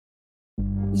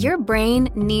Your brain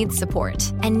needs support,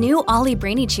 and new Ollie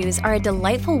Brainy Chews are a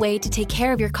delightful way to take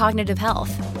care of your cognitive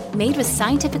health. Made with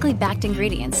scientifically backed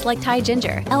ingredients like Thai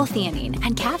ginger, L-theanine,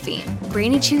 and caffeine,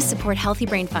 Brainy Chews support healthy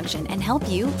brain function and help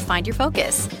you find your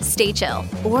focus, stay chill,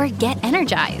 or get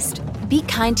energized. Be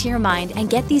kind to your mind and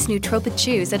get these nootropic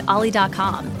chews at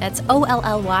ollie.com. That's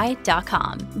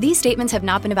OLLY.com. These statements have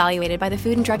not been evaluated by the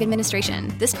Food and Drug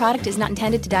Administration. This product is not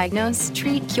intended to diagnose,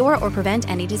 treat, cure, or prevent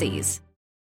any disease.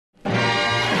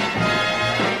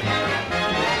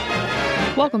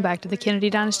 Welcome back to the Kennedy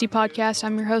Dynasty Podcast.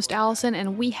 I'm your host, Allison,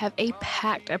 and we have a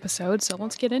packed episode, so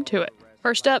let's get into it.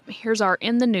 First up, here's our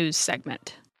In the News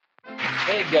segment.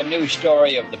 Big news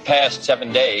story of the past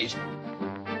 7 days.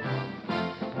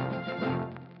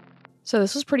 So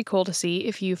this was pretty cool to see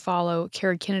if you follow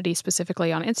Kerry Kennedy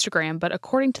specifically on Instagram, but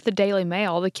according to the Daily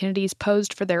Mail, the Kennedys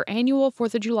posed for their annual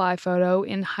 4th of July photo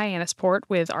in Hyannisport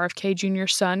with RFK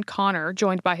Jr.'s son, Connor,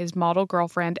 joined by his model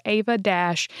girlfriend, Ava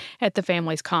Dash, at the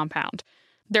family's compound.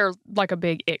 They're like a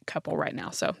big it couple right now,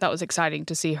 so that was exciting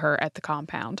to see her at the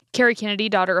compound. Kerry Kennedy,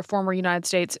 daughter of former United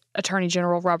States Attorney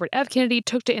General Robert F. Kennedy,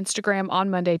 took to Instagram on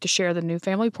Monday to share the new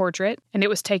family portrait, and it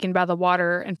was taken by the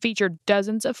water and featured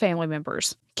dozens of family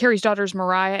members. Kerry's daughters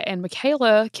Mariah and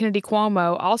Michaela Kennedy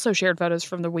Cuomo also shared photos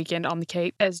from the weekend on the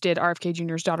Cape, as did RFK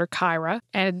Jr.'s daughter Kyra.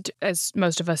 And as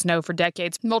most of us know, for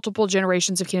decades, multiple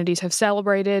generations of Kennedys have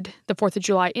celebrated the 4th of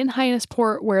July in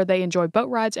Hyannisport, where they enjoy boat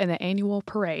rides and the annual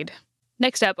parade.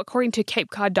 Next up, according to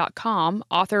CapeCod.com,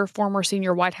 author, former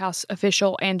senior White House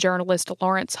official, and journalist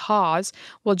Lawrence Hawes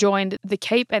will join the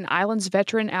Cape and Islands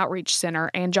Veteran Outreach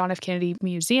Center and John F. Kennedy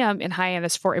Museum in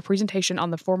Hyannis for a presentation on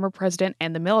the former president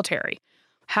and the military.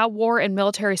 How War and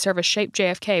Military Service Shaped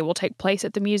JFK will take place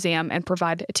at the museum and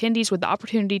provide attendees with the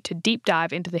opportunity to deep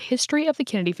dive into the history of the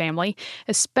Kennedy family,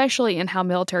 especially in how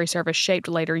military service shaped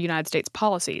later United States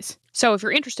policies. So if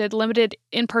you're interested, limited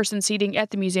in-person seating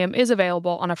at the museum is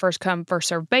available on a first-come,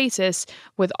 first-served basis,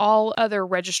 with all other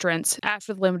registrants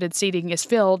after the limited seating is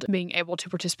filled being able to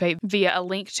participate via a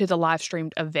link to the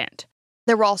live-streamed event.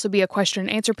 There will also be a question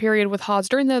and answer period with Hawes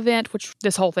during the event, which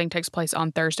this whole thing takes place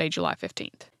on Thursday, July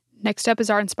 15th. Next up is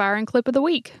our inspiring clip of the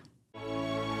week.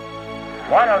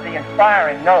 One of the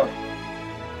inspiring notes.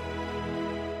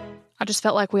 I just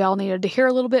felt like we all needed to hear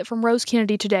a little bit from Rose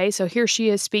Kennedy today, so here she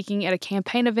is speaking at a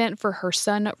campaign event for her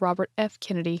son, Robert F.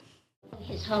 Kennedy.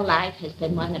 His whole life has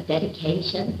been one of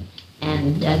dedication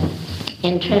and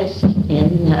interest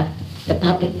in the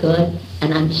public good,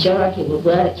 and I'm sure he will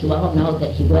work. You all know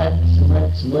that he works and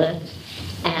works and works,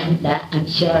 and I'm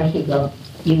sure he will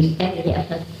use every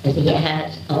effort, as he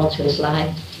has all through his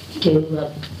life, to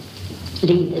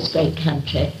lead this great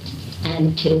country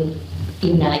and to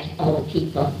unite all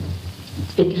people.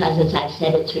 Because, as I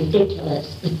said, it's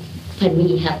ridiculous when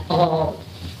we have all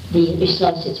the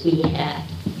resources we have,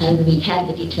 and we have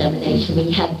the determination,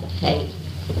 we have the faith,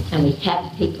 and we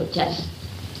have people just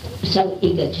so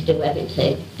eager to do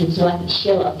everything. And so I'm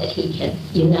sure that he can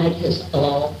unite us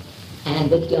all, and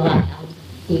with your help,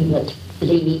 he will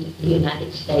lead the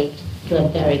United States to a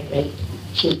very great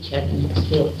future in the next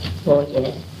 4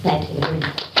 years. Thank you very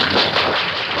much.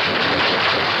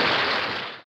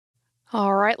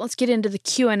 All right, let's get into the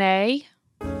Q&A.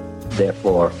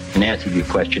 Therefore, in answer to your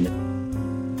question,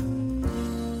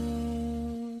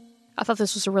 I thought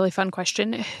this was a really fun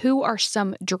question. Who are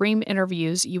some dream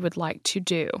interviews you would like to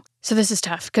do? So this is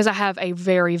tough because I have a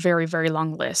very, very, very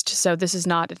long list. So this is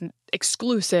not an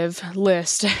exclusive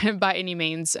list by any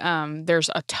means. There's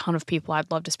a ton of people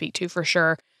I'd love to speak to for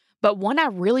sure. But one I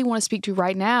really want to speak to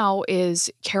right now is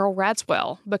Carol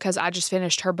Radswell, because I just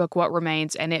finished her book, What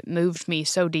Remains, and it moved me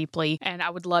so deeply. And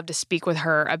I would love to speak with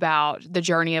her about the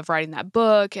journey of writing that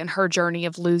book and her journey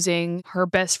of losing her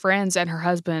best friends and her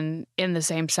husband in the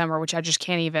same summer, which I just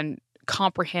can't even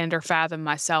comprehend or fathom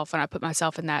myself when I put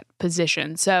myself in that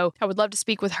position. So I would love to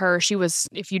speak with her. She was,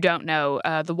 if you don't know,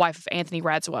 the wife of Anthony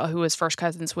Radswell, who was first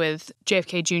cousins with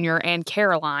JFK Jr. and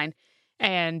Caroline.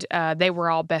 And they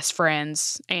were all best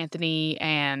friends, Anthony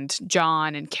and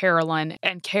John and Carolyn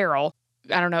and Carol.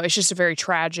 I don't know. It's just a very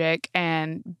tragic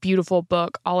and beautiful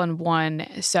book all in one.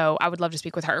 So I would love to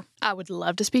speak with her. I would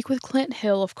love to speak with Clint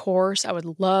Hill, of course. I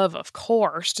would love, of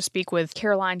course, to speak with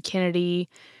Caroline Kennedy.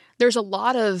 There's a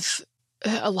lot of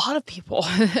people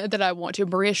that I want to.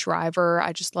 Maria Shriver,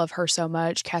 I just love her so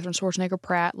much. Catherine Schwarzenegger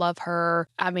Pratt, love her.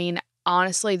 I mean,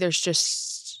 honestly, there's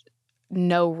just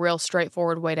no real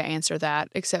straightforward way to answer that,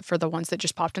 except for the ones that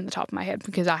just popped in the top of my head,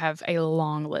 because I have a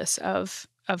long list of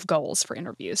goals for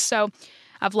interviews. So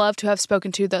I've loved to have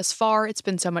spoken to thus far. It's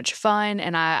been so much fun,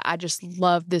 and I just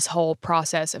love this whole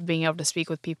process of being able to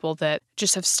speak with people that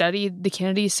just have studied the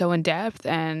Kennedys so in depth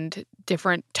and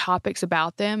different topics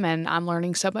about them, and I'm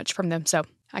learning so much from them. So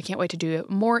I can't wait to do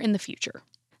more in the future.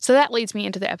 So that leads me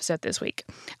into the episode this week.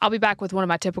 I'll be back with one of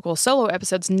my typical solo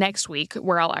episodes next week,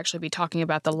 where I'll actually be talking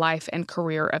about the life and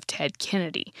career of Ted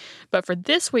Kennedy. But for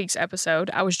this week's episode,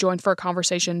 I was joined for a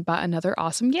conversation by another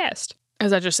awesome guest.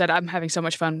 As I just said, I'm having so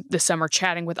much fun this summer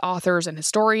chatting with authors and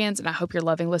historians, and I hope you're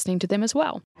loving listening to them as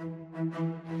well.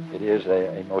 It is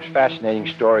a most fascinating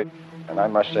story, and I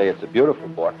must say it's a beautiful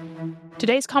book.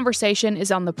 Today's conversation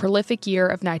is on the prolific year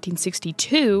of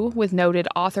 1962 with noted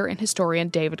author and historian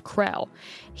David Krell.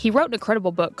 He wrote an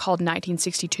incredible book called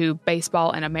 1962,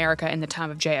 Baseball in America in the Time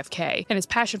of JFK, and his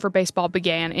passion for baseball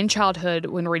began in childhood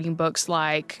when reading books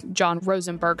like John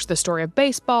Rosenberg's The Story of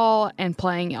Baseball and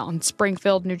playing on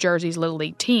Springfield, New Jersey's Little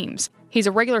League teams. He's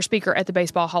a regular speaker at the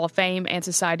Baseball Hall of Fame and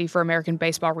Society for American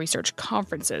Baseball Research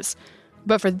conferences.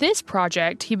 But for this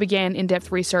project, he began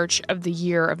in-depth research of the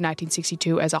year of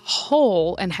 1962 as a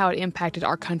whole and how it impacted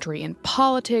our country in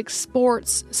politics,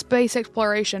 sports, space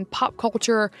exploration, pop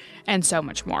culture, and so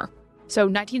much more. So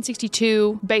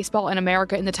 1962, Baseball in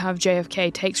America in the Time of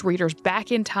JFK takes readers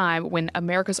back in time when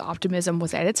America's optimism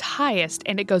was at its highest,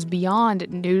 and it goes beyond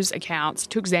news accounts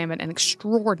to examine an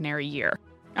extraordinary year.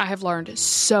 I have learned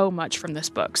so much from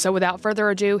this book. So without further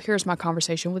ado, here's my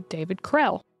conversation with David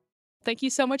Krell. Thank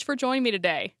you so much for joining me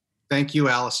today. Thank you,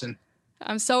 Allison.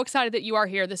 I'm so excited that you are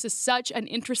here. This is such an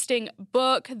interesting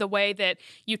book, the way that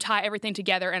you tie everything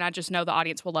together, and I just know the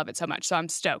audience will love it so much, so I'm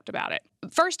stoked about it.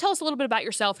 First, tell us a little bit about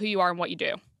yourself, who you are, and what you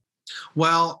do.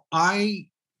 Well, I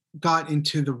got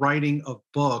into the writing of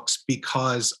books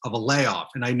because of a layoff,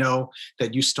 and I know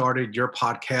that you started your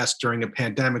podcast during a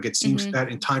pandemic. It seems that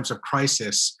in times of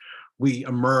crisis, we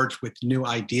emerge with new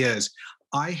ideas.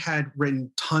 I had written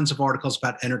tons of articles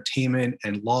about entertainment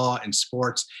and law and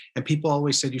sports, and people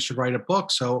always said you should write a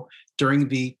book. So during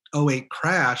the 2008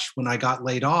 crash, when I got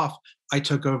laid off, I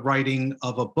took a writing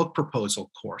of a book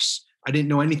proposal course. I didn't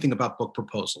know anything about book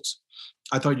proposals.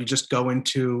 I thought you just go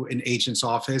into an agent's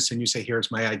office and you say,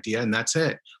 here's my idea, and that's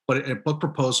it. But a book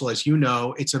proposal, as you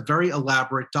know, it's a very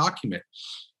elaborate document.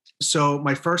 So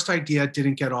my first idea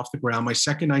didn't get off the ground. My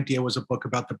second idea was a book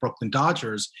about the Brooklyn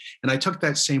Dodgers. And I took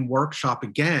that same workshop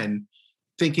again,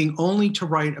 thinking only to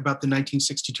write about the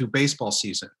 1962 baseball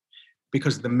season,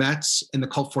 because the Mets and the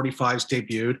Colt 45s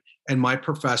debuted. And my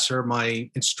professor, my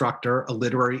instructor, a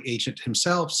literary agent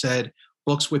himself, said,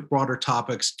 books with broader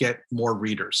topics get more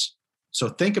readers. So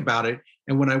think about it.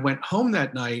 And when I went home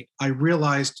that night, I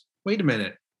realized, wait a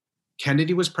minute,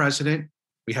 Kennedy was president.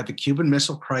 We had the Cuban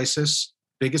Missile Crisis,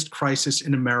 biggest crisis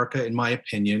in America, in my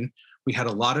opinion. We had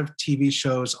a lot of TV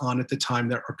shows on at the time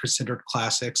that are considered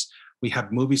classics. We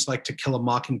have movies like To Kill a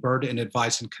Mockingbird and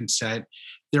Advise and Consent.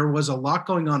 There was a lot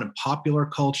going on in popular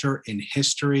culture, in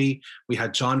history. We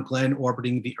had John Glenn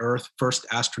orbiting the Earth, first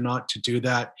astronaut to do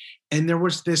that. And there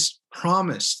was this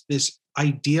promise, this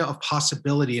idea of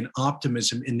possibility and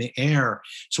optimism in the air.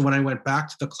 So when I went back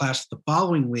to the class the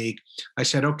following week, I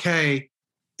said, okay,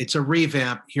 it's a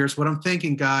revamp. Here's what I'm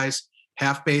thinking, guys.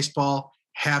 Half baseball,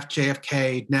 half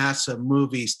JFK, NASA,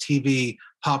 movies, TV,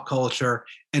 pop culture.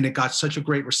 And it got such a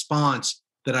great response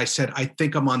that I said, I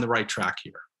think I'm on the right track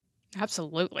here.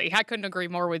 Absolutely. I couldn't agree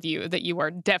more with you that you are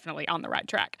definitely on the right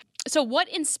track. So what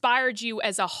inspired you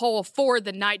as a whole for the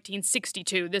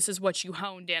 1962? This is what you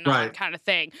honed in on kind of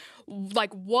thing.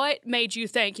 Like, what made you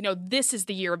think, this is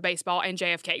the year of baseball and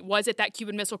JFK? Was it that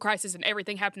Cuban Missile Crisis and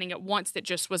everything happening at once that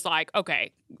just was like,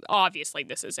 okay, obviously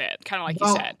this is it, kind of like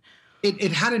you said?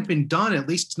 It hadn't been done, at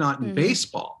least not in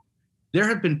baseball. There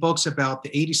have been books about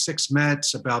the 86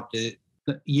 Mets, about the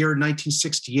year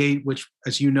 1968, which,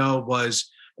 as you know, was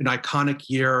an iconic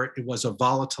year. It was a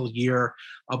volatile year.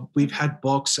 We've had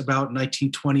books about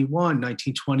 1921,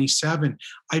 1927.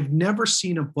 I've never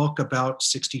seen a book about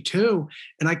 62,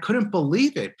 and I couldn't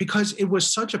believe it because it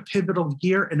was such a pivotal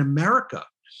year in America.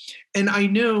 And I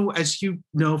knew, as you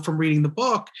know from reading the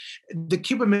book, the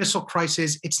Cuban Missile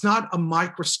Crisis, it's not a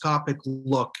microscopic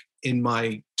look in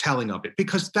my telling of it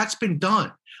because that's been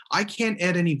done. I can't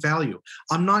add any value.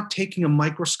 I'm not taking a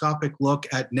microscopic look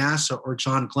at NASA or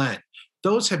John Glenn.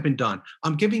 Those have been done.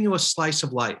 I'm giving you a slice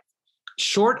of life.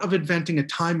 Short of inventing a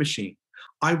time machine,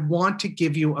 I want to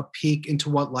give you a peek into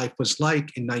what life was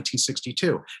like in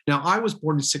 1962. Now, I was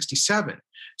born in 67,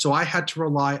 so I had to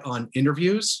rely on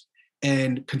interviews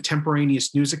and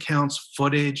contemporaneous news accounts,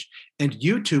 footage, and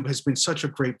YouTube has been such a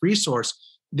great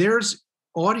resource. There's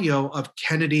audio of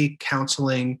Kennedy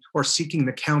counseling or seeking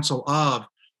the counsel of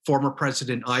former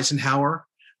President Eisenhower,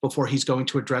 before he's going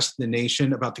to address the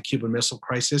nation about the Cuban Missile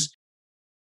Crisis.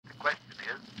 The question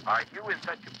is, are you in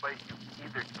such a place you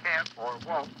either can't or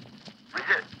won't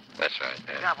resist? That's right.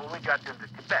 For example, we got into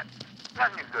Tibet.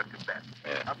 Nothing is good Tibet.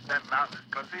 Yeah. Up that mountainous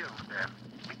country, and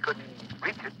we couldn't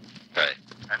reach it. Right.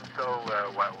 And so,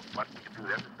 what we can do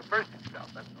then is subvert itself,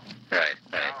 that's all. Right.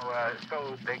 Now,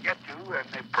 so they get you and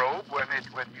they probe when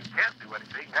you can't do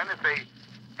anything. Then if they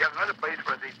have another place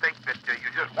where they think that you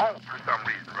just won't for some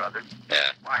reason or other,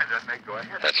 Yeah. why, then they go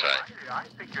ahead. That's so right. I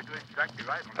think you're doing exactly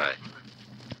right. Right.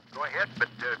 Go ahead, but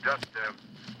just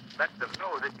let them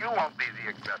know that you won't be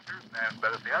the aggressor.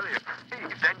 But if the other,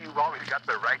 then you've always got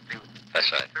the right to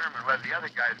That's right. determine whether the other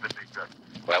guy's been the aggressor.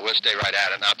 Well, we'll stay right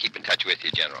at it, and I'll keep in touch with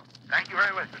you, General. Thank you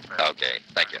very much, Mr. President. Okay.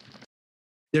 Thank you.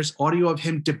 There's audio of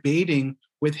him debating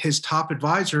with his top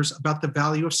advisors about the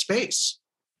value of space.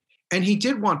 And he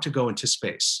did want to go into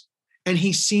space. And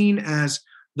he's seen as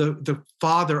the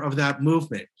father of that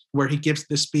movement, where he gives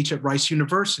this speech at Rice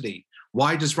University.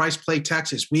 Why does Rice play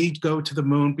Texas? We go to the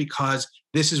moon because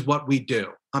this is what we do.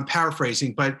 I'm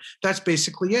paraphrasing, but that's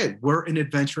basically it. We're an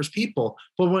adventurous people.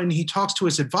 But when he talks to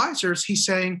his advisors, he's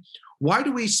saying, why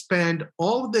do we spend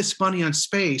all of this money on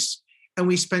space and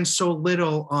we spend so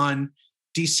little on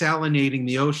desalinating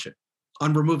the ocean,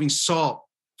 on removing salt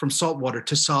from saltwater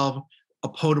to solve a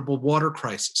potable water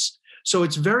crisis? So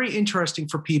it's very interesting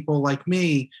for people like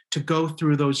me to go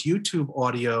through those YouTube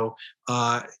audio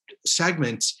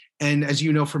segments. And as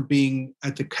you know from being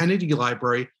at the Kennedy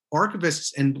Library,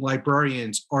 archivists and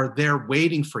librarians are there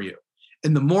waiting for you.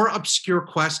 And the more obscure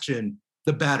question,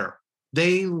 the better.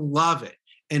 They love it.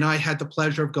 And I had the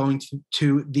pleasure of going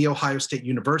to The Ohio State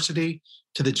University,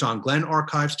 to the John Glenn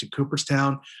Archives, to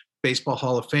Cooperstown Baseball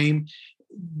Hall of Fame.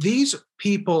 These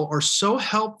people are so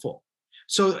helpful.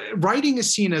 So writing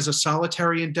is seen as a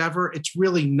solitary endeavor. It's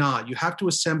really not. You have to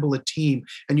assemble a team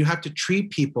and you have to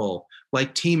treat people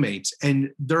like teammates, and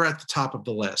they're at the top of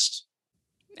the list.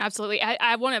 Absolutely.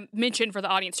 I want to mention for the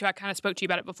audience too, I kind of spoke to you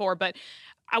about it before, but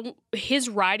his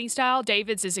writing style,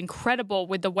 David's, is incredible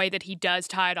with the way that he does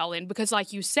tie it all in, because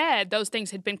like you said, those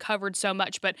things had been covered so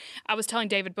much. But I was telling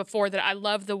David before that I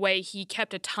love the way he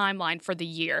kept a timeline for the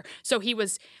year. So he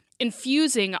was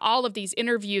infusing all of these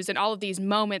interviews and all of these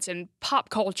moments in pop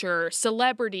culture,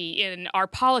 celebrity, in our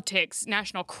politics,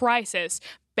 national crisis,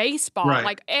 baseball, right,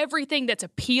 like everything that's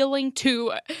appealing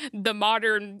to the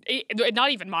modern,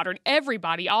 not even modern,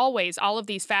 everybody, always, all of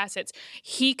these facets.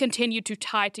 He continued to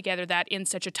tie together that in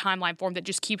such a timeline form that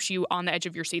just keeps you on the edge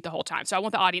of your seat the whole time. So I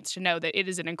want the audience to know that it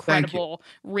is an incredible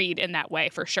read in that way,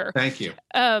 for sure. Thank you.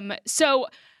 So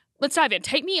let's dive in.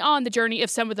 Take me on the journey of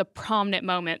some of the prominent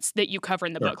moments that you cover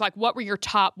in the book. Like, what were your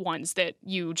top ones that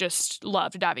you just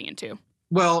loved diving into?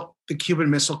 Well, the Cuban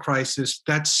Missile Crisis,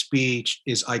 that speech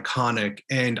is iconic,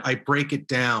 and I break it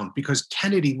down because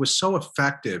Kennedy was so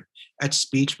effective at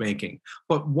speech making.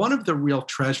 But one of the real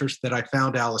treasures that I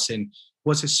found, Allison,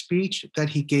 was a speech that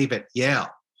he gave at Yale.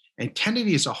 And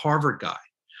Kennedy is a Harvard guy,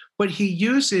 but he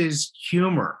uses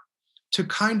humor to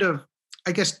kind of,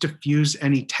 I guess, diffuse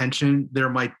any tension there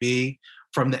might be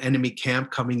from the enemy camp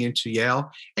coming into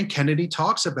Yale. And Kennedy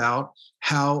talks about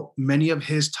how many of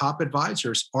his top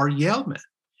advisors are Yale men.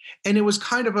 And it was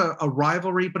kind of a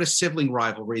rivalry, but a sibling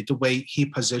rivalry, the way he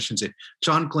positions it.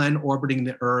 John Glenn orbiting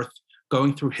the Earth,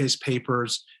 going through his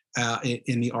papers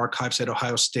in the archives at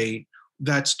Ohio State.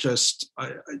 That's just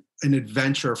an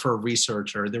adventure for a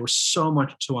researcher. There was so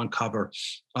much to uncover.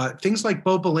 Things like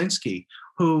Bo Belinsky,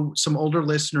 who some older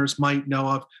listeners might know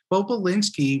of. Bo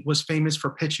Belinsky was famous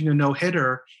for pitching a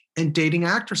no-hitter and dating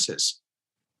actresses.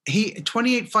 He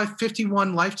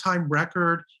 28-51 lifetime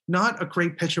record, not a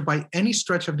great pitcher by any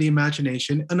stretch of the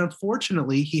imagination. And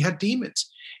unfortunately, he had demons.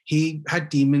 He had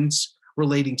demons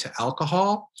relating to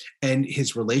alcohol, and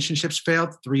his relationships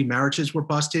failed. 3 marriages were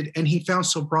busted. And he found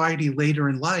sobriety later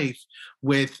in life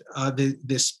with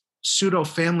this pseudo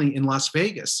family in Las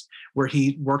Vegas, where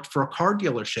he worked for a car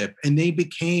dealership, and they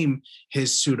became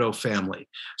his pseudo family.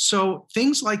 So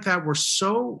things like that were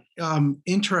so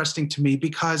interesting to me,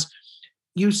 because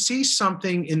you see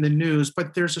something in the news,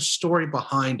 but there's a story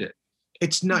behind it.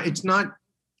 It's not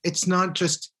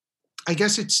just, I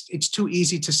guess it's too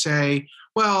easy to say,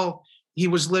 well, he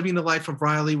was living the life of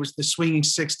Riley, was the swinging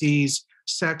 60s,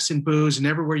 sex and booze, and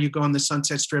everywhere you go on the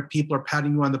Sunset Strip, people are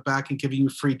patting you on the back and giving you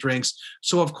free drinks.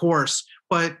 So of course,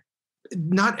 but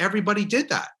not everybody did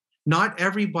that. Not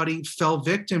everybody fell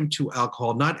victim to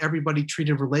alcohol. Not everybody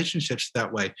treated relationships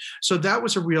that way. So that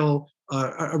was a real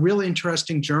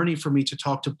interesting journey for me to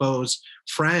talk to Bo's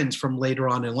friends from later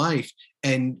on in life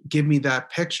and give me that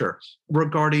picture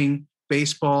regarding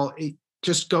baseball.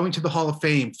 Just going to the Hall of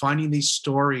Fame, finding these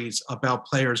stories about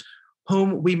players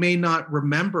whom we may not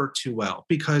remember too well,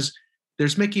 because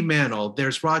there's Mickey Mantle,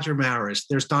 there's Roger Maris,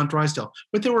 there's Don Drysdale,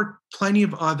 but there were plenty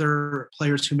of other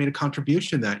players who made a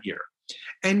contribution that year.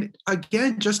 And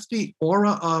again, just the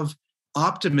aura of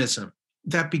optimism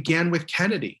that began with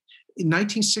Kennedy. In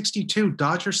 1962,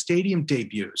 Dodger Stadium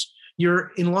debuts.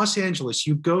 You're in Los Angeles,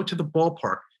 you go to the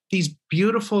ballpark, these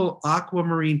beautiful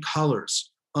aquamarine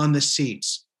colors on the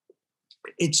seats.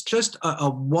 It's just a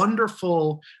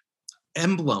wonderful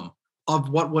emblem of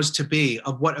what was to be,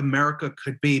 of what America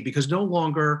could be, because no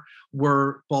longer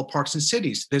were ballparks in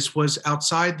cities. This was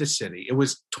outside the city. It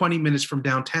was 20 minutes from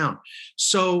downtown.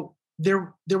 So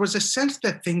there was a sense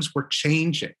that things were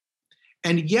changing.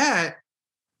 And yet,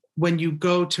 when you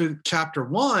go to chapter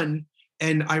 1,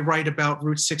 and I write about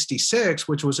Route 66,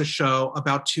 which was a show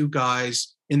about two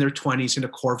guys in their 20s in a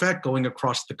Corvette going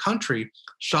across the country,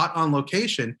 shot on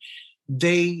location,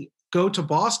 they go to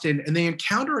Boston and they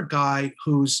encounter a guy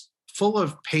who's full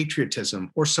of patriotism,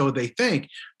 or so they think.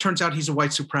 Turns out he's a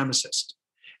white supremacist.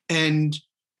 And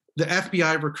the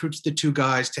FBI recruits the two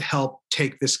guys to help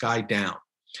take this guy down.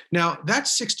 Now,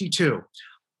 that's 62.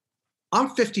 I'm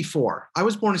 54. I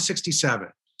was born in 67.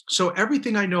 So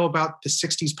everything I know about the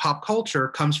 60s pop culture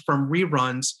comes from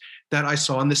reruns that I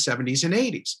saw in the 70s and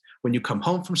 80s. When you come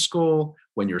home from school,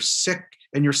 when you're sick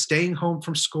and you're staying home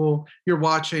from school, you're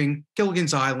watching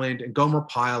Gilligan's Island and Gomer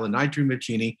Pyle and I Dream of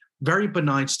Jeannie, very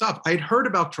benign stuff. I'd heard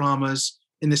about dramas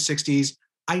in the 60s.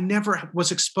 I never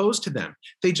was exposed to them.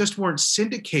 They just weren't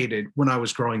syndicated when I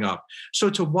was growing up. So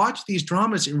to watch these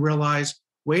dramas and realize,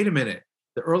 wait a minute,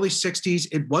 the early 60s,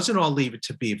 it wasn't all Leave It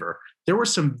to Beaver. There were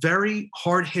some very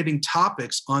hard-hitting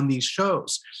topics on these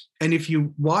shows. And if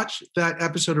you watch that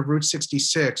episode of Route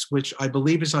 66, which I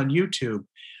believe is on YouTube,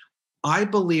 I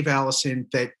believe, Allison,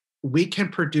 that we can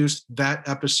produce that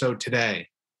episode today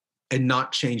and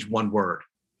not change one word.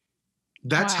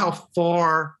 That's how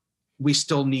far we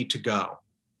still need to go.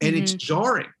 And it's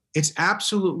jarring. It's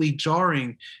absolutely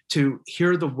jarring to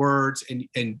hear the words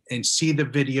and see the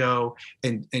video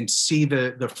and see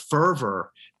the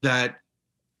fervor that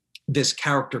this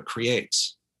character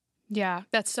creates. Yeah,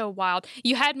 that's so wild.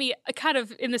 You had me kind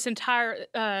of in this entire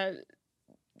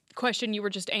question you were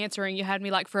just answering, you had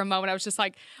me like for a moment, I was just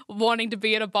like wanting to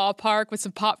be at a ballpark with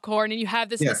some popcorn, and you have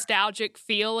this nostalgic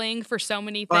feeling for so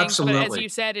many things. Absolutely. But as you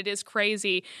said, it is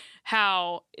crazy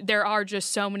how there are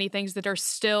just so many things that are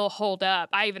still hold up.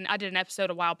 I did an episode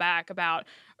a while back about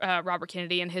Robert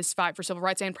Kennedy and his fight for civil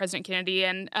rights and President Kennedy.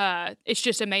 And it's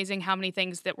just amazing how many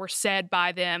things that were said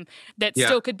by them that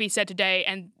still could be said today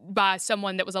and by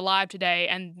someone that was alive today,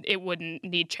 and it wouldn't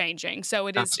need changing. So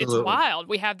it's wild.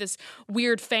 We have this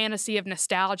weird fantasy of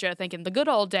nostalgia, thinking the good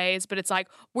old days, but it's like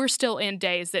we're still in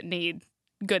days that need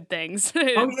good things,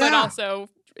 but also,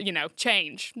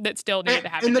 change that still needed to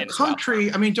happen. In the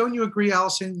country, I mean, don't you agree,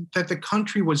 Allison, that the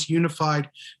country was unified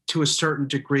to a certain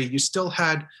degree? You still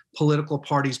had political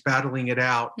parties battling it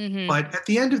out. Mm-hmm. But at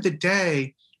the end of the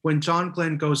day, when John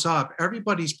Glenn goes up,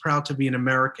 everybody's proud to be an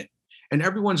American. And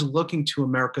everyone's looking to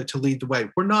America to lead the way.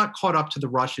 We're not caught up to the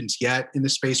Russians yet in the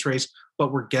space race,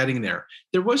 but we're getting there.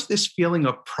 There was this feeling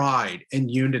of pride and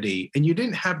unity, and you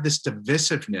didn't have this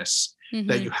divisiveness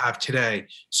that you have today.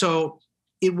 So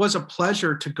it was a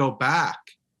pleasure to go back,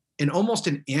 and almost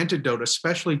an antidote,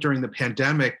 especially during the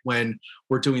pandemic when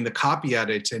we're doing the copy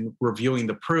edits and reviewing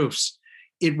the proofs.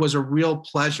 It was a real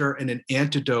pleasure and an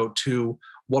antidote to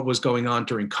what was going on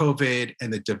during COVID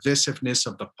and the divisiveness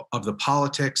of the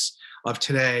politics of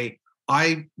today.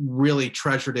 I really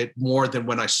treasured it more than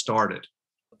when I started.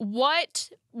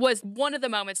 What was one of the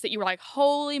moments that you were like,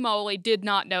 holy moly, did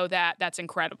not know that? That's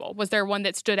incredible. Was there one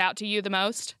that stood out to you the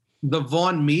most? The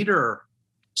Vaughn Meter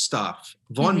stuff.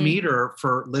 Vaughn Meter,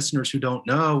 for listeners who don't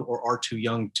know or are too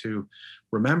young to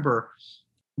remember,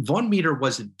 Vaughn Meter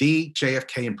was the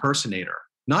JFK impersonator,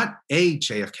 not a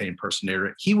JFK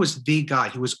impersonator. He was the guy.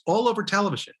 He was all over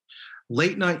television,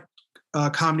 late night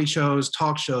comedy shows,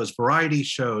 talk shows, variety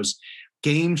shows,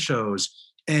 game shows.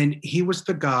 And he was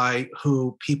the guy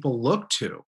who people looked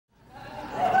to.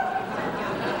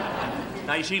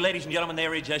 Now, you see, ladies and gentlemen,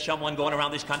 there is just someone going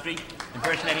around this country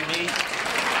impersonating me.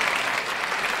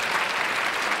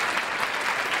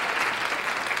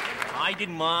 I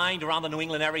didn't mind around the New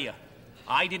England area.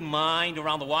 I didn't mind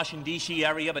around the Washington, D.C.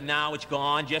 area, but now it's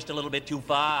gone just a little bit too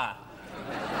far.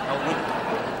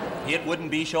 It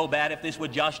wouldn't be so bad if this were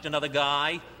just another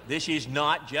guy. This is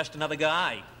not just another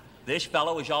guy. This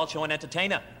fellow is also an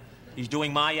entertainer. He's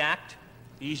doing my act,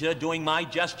 he's doing my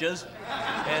gestures,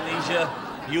 and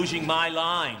he's using my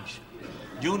lines.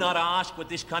 Do not ask what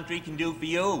this country can do for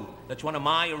you. That's one of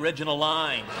my original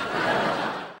lines.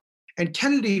 And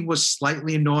Kennedy was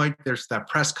slightly annoyed. There's that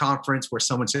press conference where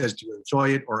someone says, do you enjoy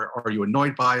it or are you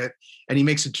annoyed by it? And he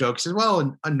makes a joke, says,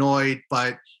 well, annoyed,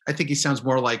 but I think he sounds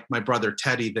more like my brother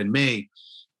Teddy than me.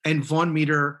 And Vaughn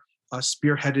Meader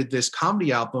spearheaded this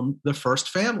comedy album, The First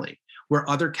Family, where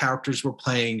other characters were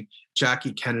playing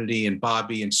Jackie Kennedy and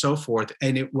Bobby and so forth.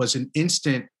 And it was an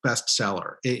instant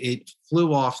bestseller. It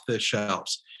flew off the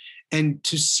shelves. And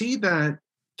to see that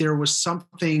there was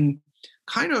something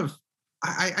kind of,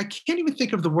 I can't even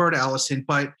think of the word, Allison,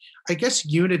 but I guess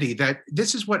unity, that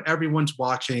this is what everyone's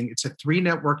watching. It's a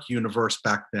 3-network universe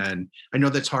back then. I know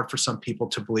that's hard for some people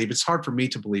to believe. It's hard for me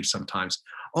to believe sometimes.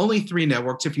 Only 3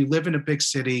 networks. If you live in a big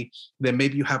city, then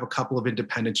maybe you have a couple of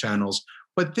independent channels.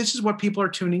 But this is what people are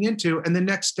tuning into. And the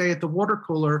next day at the water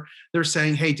cooler, they're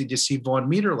saying, hey, did you see Vaughn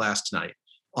Meader last night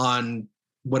on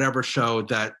whatever show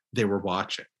that they were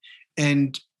watching?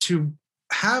 And to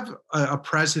have a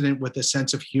president with a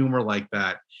sense of humor like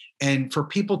that, and for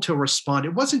people to respond,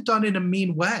 it wasn't done in a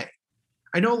mean way.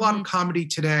 I know a lot of comedy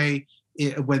today,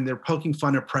 when they're poking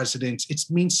fun at presidents, it's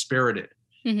mean-spirited.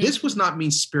 Mm-hmm. This was not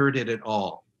mean-spirited at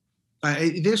all.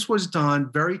 This was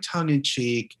done very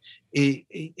tongue-in-cheek.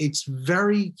 It's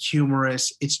very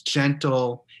humorous. It's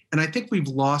gentle. And I think we've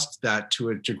lost that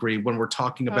to a degree when we're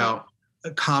talking about a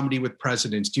comedy with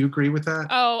presidents. Do you agree with that?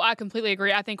 Oh, I completely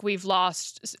agree. I think we've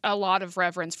lost a lot of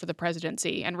reverence for the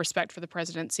presidency and respect for the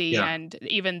presidency and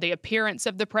even the appearance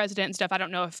of the president and stuff. I don't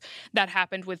know if that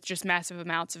happened with just massive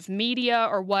amounts of media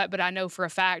or what, but I know for a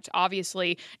fact,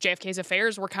 obviously, JFK's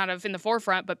affairs were kind of in the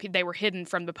forefront, but they were hidden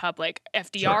from the public.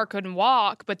 FDR couldn't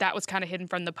walk, but that was kind of hidden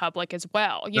from the public as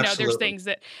well. You know, there's things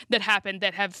that happened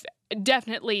that have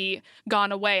definitely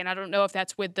gone away. And I don't know if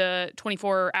that's with the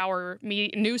 24-hour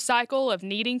news cycle of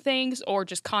needing things or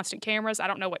just constant cameras. I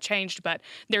don't know what changed, but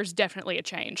there's definitely a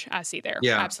change I see there.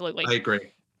 Yeah, absolutely. I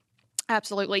agree.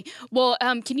 Absolutely. Well,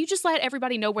 can you just let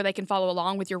everybody know where they can follow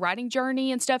along with your writing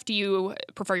journey and stuff? Do you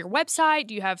prefer your website?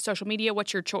 Do you have social media?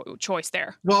 What's your choice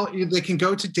there? Well, they can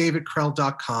go to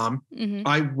davidkrell.com. Mm-hmm.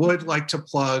 I would like to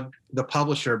plug the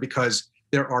publisher because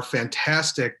there are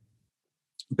fantastic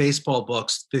baseball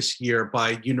books this year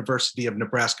by University of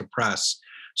Nebraska Press.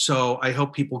 So I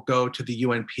hope people go to the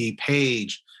UNP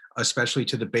page, especially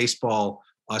to the baseball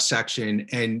section,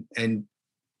 and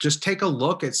just take a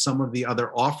look at some of the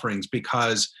other offerings,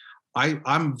 because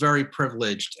I'm very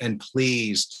privileged and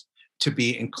pleased to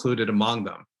be included among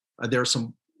them. There are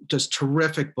some just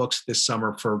terrific books this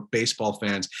summer for baseball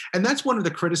fans. And that's one of the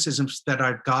criticisms that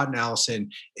I've gotten, Allison.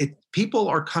 People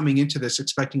are coming into this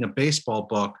expecting a baseball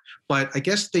book, but I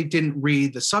guess they didn't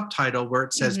read the subtitle where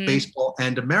it says Baseball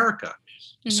and America.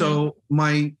 Mm-hmm. So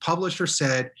my publisher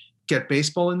said, get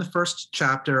baseball in the first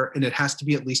chapter, and it has to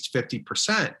be at least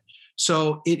 50%.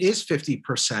 So it is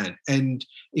 50%. And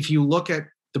if you look at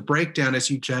the breakdown,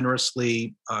 as you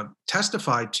generously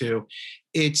testified to,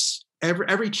 it's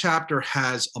every chapter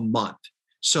has a month.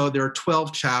 So there are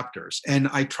 12 chapters. And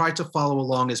I tried to follow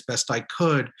along as best I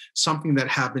could, something that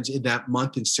happens in that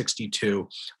month in 62.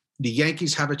 The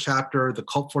Yankees have a chapter, the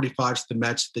Colt 45s, the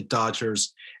Mets, the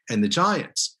Dodgers, and the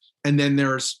Giants. And then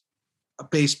there's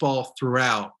baseball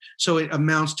throughout. So it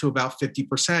amounts to about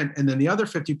 50%. And then the other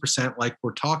 50%, like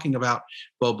we're talking about,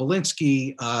 Bo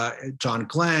Belinsky, John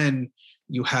Glenn,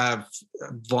 you have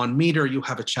Vaughn Meader, you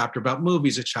have a chapter about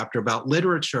movies, a chapter about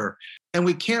literature. And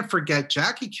we can't forget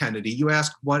Jackie Kennedy. You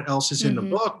asked what else is in the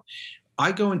book.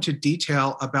 I go into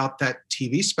detail about that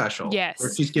TV special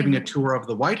where she's giving a tour of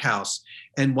the White House.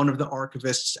 And one of the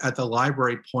archivists at the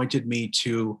library pointed me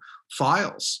to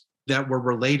files that were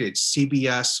related,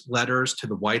 CBS letters to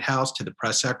the White House, to the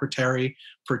press secretary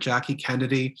for Jackie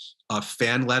Kennedy,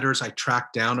 fan letters. I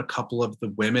tracked down a couple of the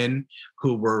women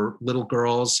who were little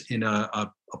girls in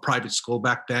a private school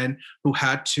back then who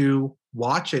had to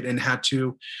watch it and had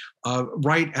to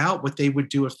write out what they would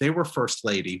do if they were first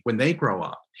lady when they grow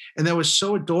up. And that was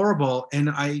so adorable. And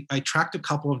I tracked a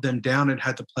couple of them down and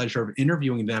had the pleasure of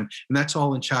interviewing them. And that's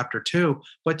all in chapter 2.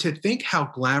 But to think how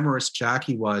glamorous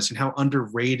Jackie was and how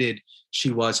underrated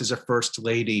she was as a first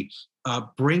lady,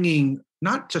 bringing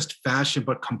not just fashion,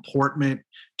 but comportment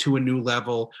to a new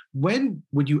level. When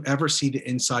would you ever see the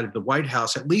inside of the White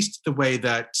House, at least the way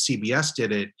that CBS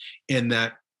did it in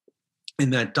that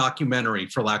documentary,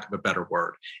 for lack of a better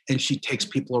word? And she takes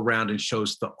people around and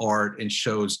shows the art and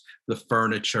shows the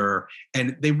furniture.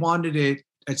 And they wanted it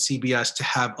at CBS to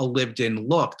have a lived-in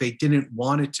look. They didn't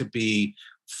want it to be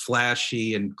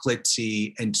flashy and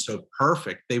glitzy and so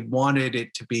perfect. They wanted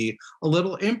it to be a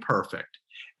little imperfect.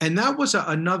 And that was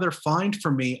another find for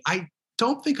me. I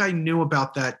don't think I knew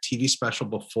about that TV special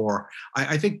before.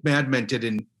 I think Mad Men did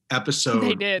an episode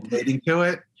relating to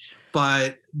it.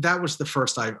 but that was the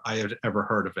first I had ever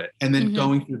heard of it. And then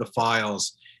going through the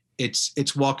files,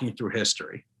 it's walking through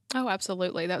history. Oh,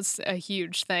 absolutely. That's a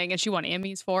huge thing. And she won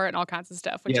Emmys for it and all kinds of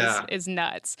stuff, which is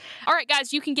nuts. All right,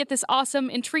 guys, you can get this awesome,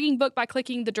 intriguing book by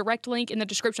clicking the direct link in the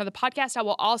description of the podcast. I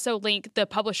will also link the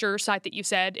publisher site that you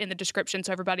said in the description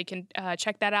so everybody can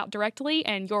check that out directly,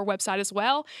 and your website as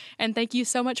well. And thank you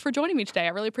so much for joining me today. I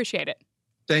really appreciate it.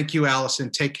 Thank you, Allison.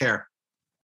 Take care.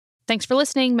 Thanks for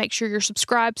listening. Make sure you're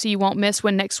subscribed so you won't miss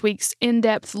when next week's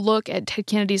in-depth look at Ted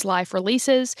Kennedy's life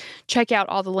releases. Check out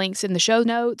all the links in the show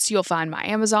notes. You'll find my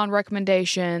Amazon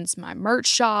recommendations, my merch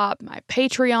shop, my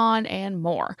Patreon, and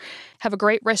more. Have a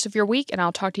great rest of your week, and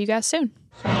I'll talk to you guys soon.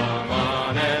 Come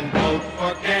on and vote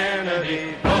for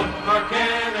Kennedy. Vote for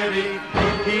Kennedy.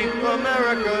 Keep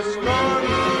America strong.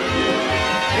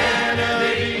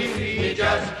 Kennedy, he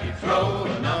just keeps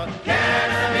rolling up.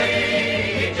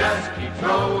 Kennedy, he just keeps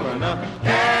rolling up.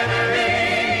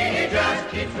 Kennedy, he just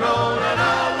keeps rolling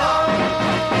along.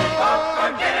 Vote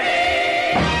for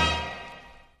Kennedy.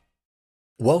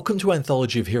 Welcome to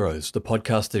Anthology of Heroes, the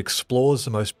podcast that explores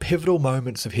the most pivotal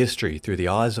moments of history through the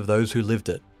eyes of those who lived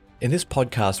it. In this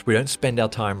podcast, we don't spend our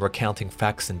time recounting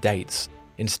facts and dates.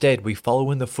 Instead, we follow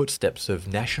in the footsteps of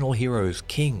national heroes,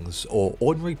 kings, or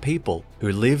ordinary people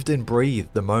who lived and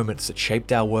breathed the moments that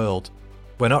shaped our world.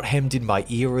 We're not hemmed in by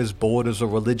eras, borders, or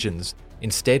religions.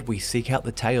 Instead, we seek out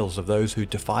the tales of those who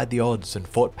defied the odds and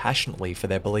fought passionately for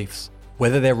their beliefs.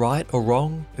 Whether they're right or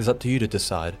wrong is up to you to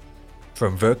decide.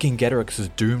 From Vercingetorix's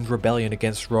doomed rebellion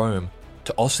against Rome,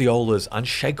 to Osceola's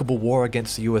unshakable war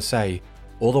against the USA,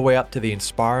 all the way up to the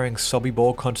inspiring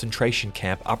Sobibor concentration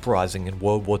camp uprising in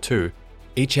World War II,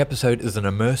 each episode is an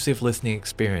immersive listening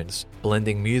experience,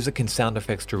 blending music and sound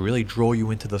effects to really draw you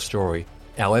into the story.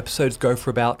 Our episodes go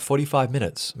for about 45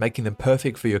 minutes, making them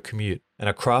perfect for your commute, and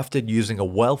are crafted using a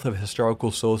wealth of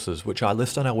historical sources, which I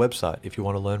list on our website if you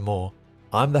want to learn more.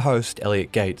 I'm the host,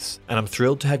 Elliot Gates, and I'm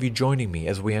thrilled to have you joining me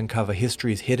as we uncover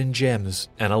history's hidden gems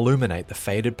and illuminate the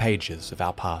faded pages of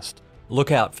our past.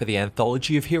 Look out for the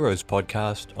Anthology of Heroes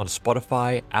podcast on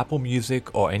Spotify, Apple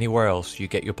Music, or anywhere else you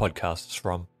get your podcasts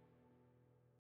from.